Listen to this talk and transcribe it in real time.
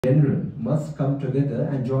general must come together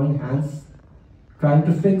and join hands trying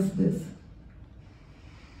to fix this.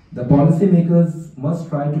 The policymakers must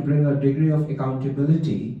try to bring a degree of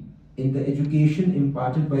accountability in the education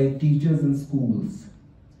imparted by teachers in schools.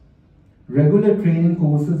 Regular training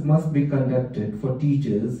courses must be conducted for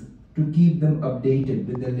teachers to keep them updated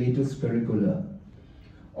with the latest curricula.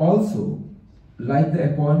 Also, like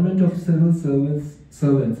the appointment of civil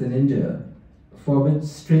servants in India, for which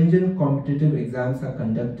stringent competitive exams are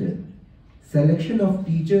conducted, selection of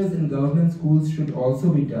teachers in government schools should also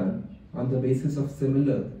be done on the basis of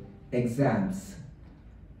similar exams,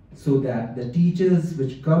 so that the teachers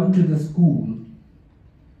which come to the school,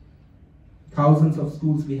 thousands of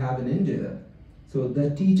schools we have in India, so the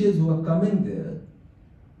teachers who are coming there,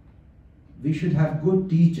 we should have good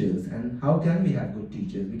teachers. And how can we have good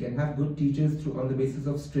teachers? We can have good teachers on the basis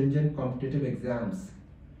of stringent competitive exams,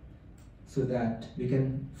 so that we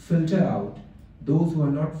can filter out those who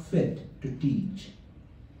are not fit to teach,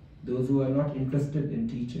 those who are not interested in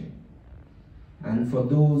teaching. And for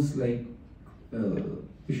those, we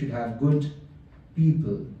should have good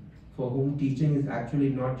people for whom teaching is actually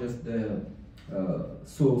not just the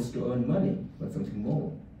source to earn money, but something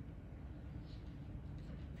more.